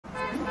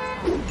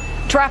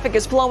Traffic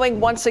is flowing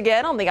once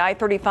again on the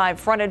I-35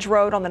 frontage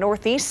road on the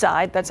northeast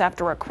side. That's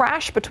after a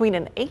crash between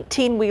an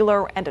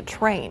 18-wheeler and a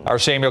train. Our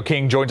Samuel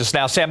King joins us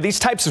now. Sam, these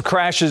types of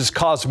crashes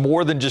cause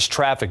more than just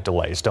traffic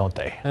delays, don't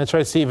they? That's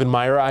right, Stephen.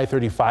 Meyer,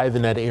 I-35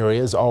 in that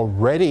area is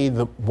already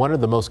one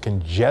of the most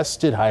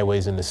congested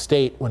highways in the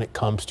state when it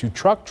comes to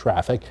truck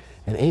traffic,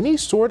 and any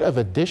sort of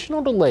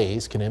additional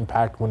delays can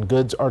impact when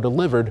goods are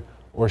delivered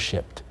or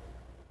shipped.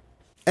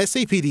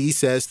 SAPD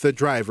says the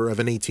driver of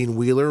an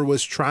 18-wheeler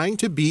was trying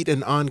to beat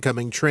an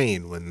oncoming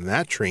train when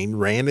that train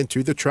ran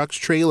into the truck's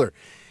trailer.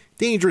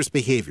 Dangerous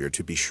behavior,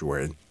 to be sure.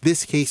 In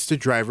this case, the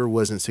driver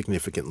wasn't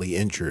significantly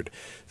injured.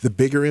 The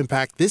bigger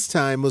impact this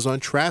time was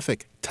on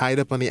traffic, tied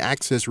up on the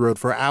access road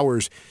for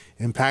hours,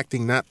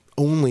 impacting not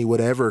only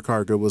whatever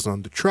cargo was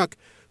on the truck,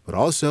 but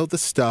also the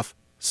stuff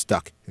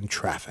stuck in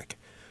traffic.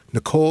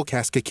 Nicole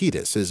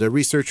Kaskakidis is a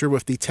researcher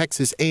with the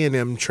Texas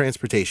A&M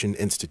Transportation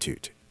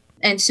Institute.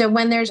 And so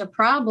when there's a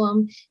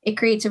problem, it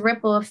creates a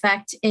ripple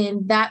effect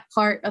in that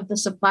part of the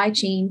supply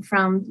chain,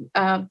 from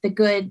the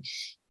good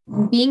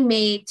being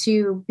made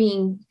to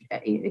being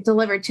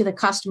delivered to the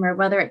customer,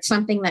 whether it's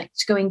something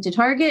that's going to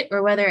Target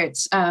or whether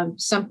it's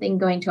something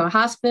going to a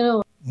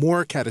hospital.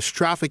 More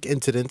catastrophic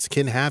incidents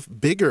can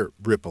have bigger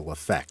ripple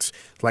effects,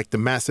 like the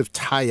massive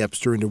tie-ups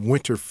during the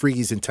winter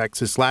freeze in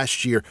Texas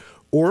last year,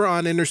 or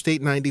on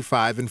Interstate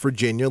 95 in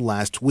Virginia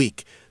last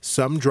week.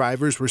 Some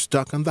drivers were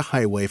stuck on the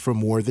highway for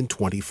more than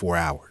 24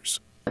 hours.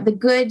 The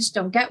goods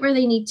don't get where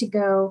they need to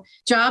go.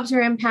 Jobs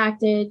are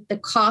impacted. The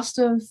cost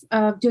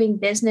of doing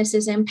business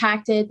is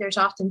impacted. There's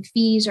often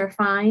fees or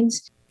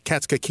fines.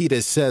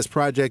 Kaskakidis says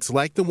projects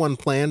like the one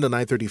planned on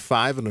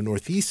I-35 on the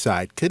northeast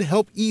side could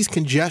help ease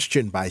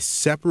congestion by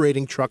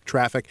separating truck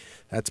traffic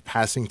that's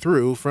passing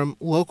through from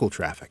local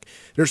traffic.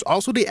 There's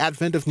also the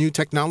advent of new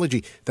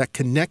technology that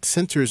connects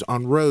sensors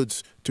on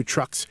roads to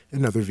trucks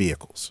and other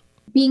vehicles.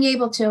 Being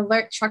able to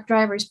alert truck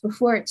drivers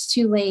before it's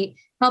too late,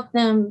 help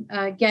them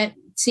get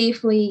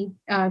safely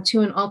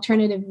to an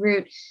alternative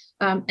route,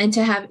 and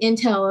to have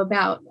intel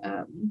about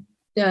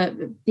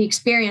the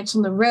experience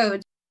on the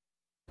road.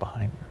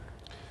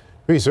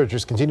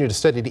 Researchers continue to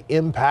study the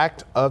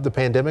impact of the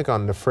pandemic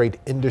on the freight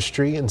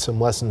industry and some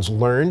lessons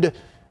learned.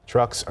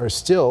 Trucks are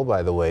still,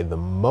 by the way, the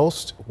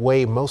most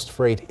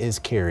freight is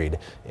carried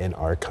in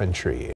our country.